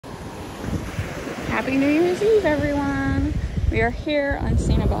Happy New Year's Eve, everyone. We are here on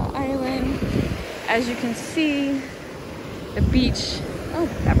Sanibel Island. As you can see, the beach, oh,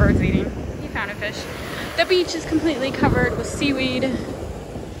 that bird's eating. He found a fish. The beach is completely covered with seaweed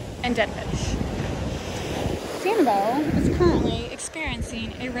and dead fish. Sanibel is currently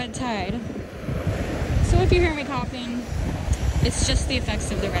experiencing a red tide. So if you hear me coughing, it's just the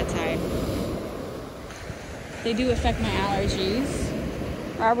effects of the red tide. They do affect my allergies.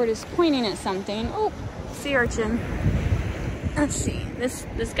 Robert is pointing at something. Oh, sea urchin. Let's see.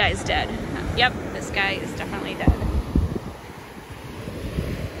 This guy's dead. Yep, this guy is definitely dead.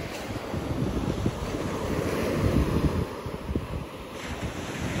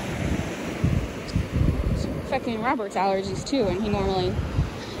 It's affecting Robert's allergies too, and he normally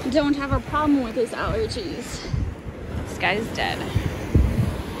don't have a problem with his allergies. This guy's dead.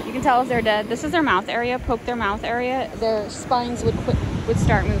 You can tell if they're dead. This is their mouth area. Poke their mouth area. Their spines would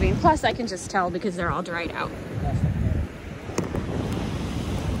start moving. Plus, I can just tell because they're all dried out.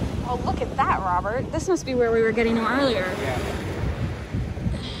 Oh, look at that, Robert. This must be where we were getting them earlier. Yeah.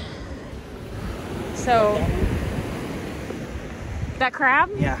 So, that crab?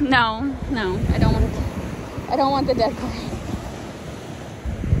 Yeah. No, I don't want the dead crab.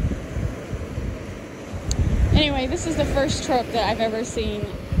 Anyway, this is the first trip that I've ever seen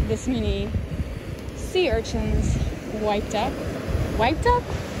this many sea urchins washed up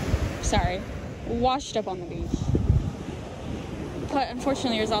on the beach. But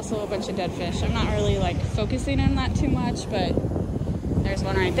unfortunately, there's also a bunch of dead fish. I'm not really like focusing on that too much, but there's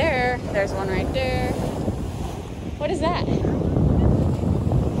one right there. There's one right there. What is that?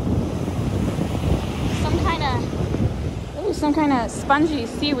 Some kind of spongy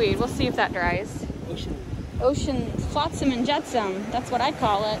seaweed. We'll see if that dries. Ocean flotsam and jetsam. That's what I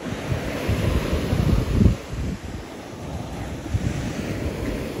call it.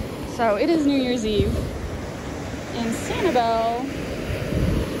 So it is New Year's Eve, and Sanibel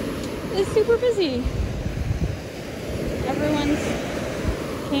is super busy. Everyone's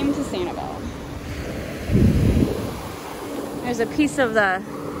came to Sanibel. There's a piece of the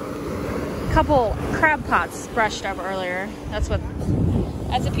couple crab pots brushed up earlier. That's a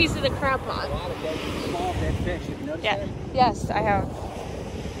piece of the crab pot. A lot of small dead fish. Have you noticed that? Yes, I have.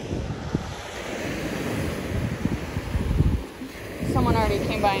 Someone already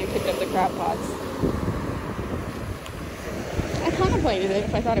came by and picked up the crab pots. I contemplated it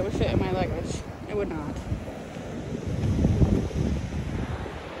if I thought it would fit in my luggage. It would not.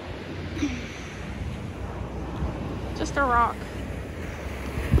 Just a rock.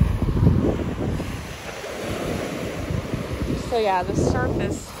 So yeah, the surf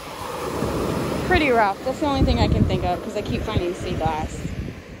is pretty rough. That's the only thing I can think of because I keep finding sea glass.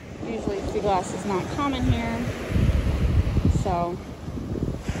 Usually sea glass is not common here. So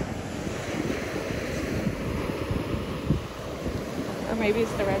or maybe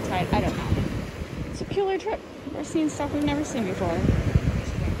it's the red tide. I don't know. It's a killer trip. We're seeing stuff we've never seen before.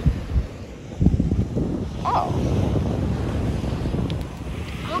 Oh.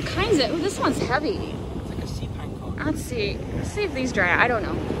 All kinds of. Ooh, this one's heavy. It's like a sea pine cone. Let's see if these dry out. I don't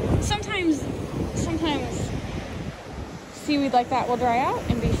know. Sometimes seaweed like that will dry out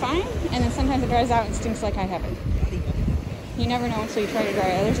and be fine, and then sometimes it dries out and stinks like I haven't. You never know until you try to dry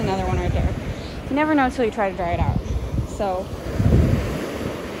it out. There's another one right there. You never know until you try to dry it out. So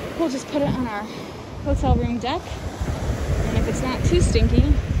we'll just put it on our hotel room deck, and if it's not too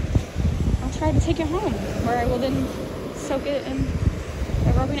stinky, I'll try to take it home, where I will then soak it in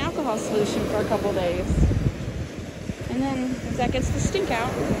a rubbing alcohol solution for a couple days. And then if that gets the stink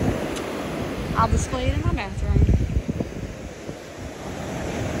out, I'll display it in my bathroom.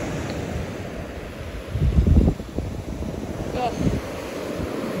 Ugh.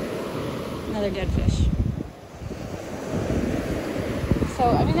 Another dead fish. So,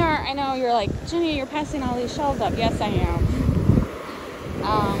 I mean, I know you're like, Jenny, you're passing all these shells up. Yes, I am.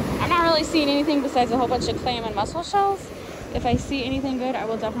 I'm not really seeing anything besides a whole bunch of clam and mussel shells. If I see anything good, I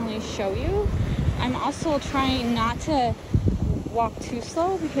will definitely show you. I'm also trying not to walk too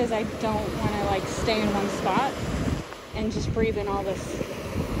slow because I don't want to like stay in one spot and just breathe in all this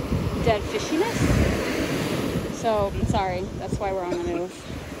dead fishiness. So I'm sorry, that's why we're on the move.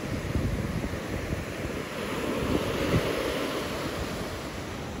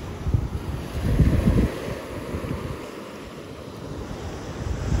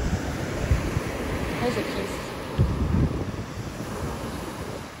 There's a piece.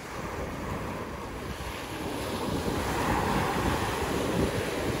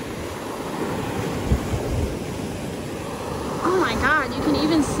 Oh my God, you can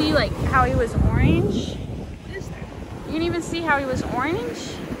even see like how he was orange. You can even see how he was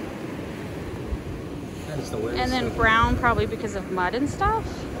orange. because the wind. And then brown probably because of mud and stuff.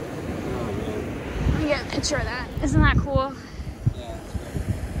 Oh man. Let me get a picture of that. Isn't that cool? Yeah, that's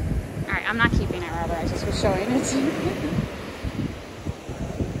great. Alright, I'm not keeping it, rather. I just was showing it.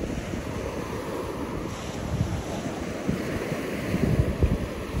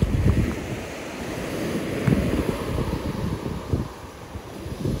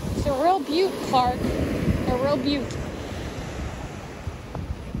 It's a real beaut, Clark. A real beaut.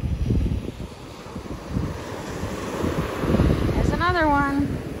 There's another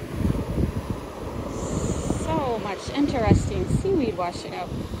one. So much interesting seaweed washing up.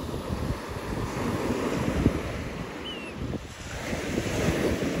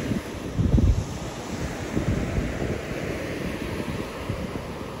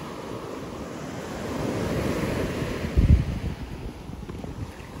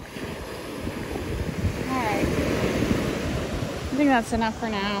 I think that's enough for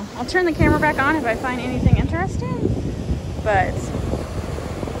now. I'll turn the camera back on if I find anything interesting, but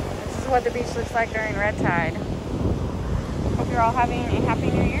this is what the beach looks like during red tide. Hope you're all having a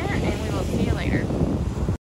happy new year, and we will see you later.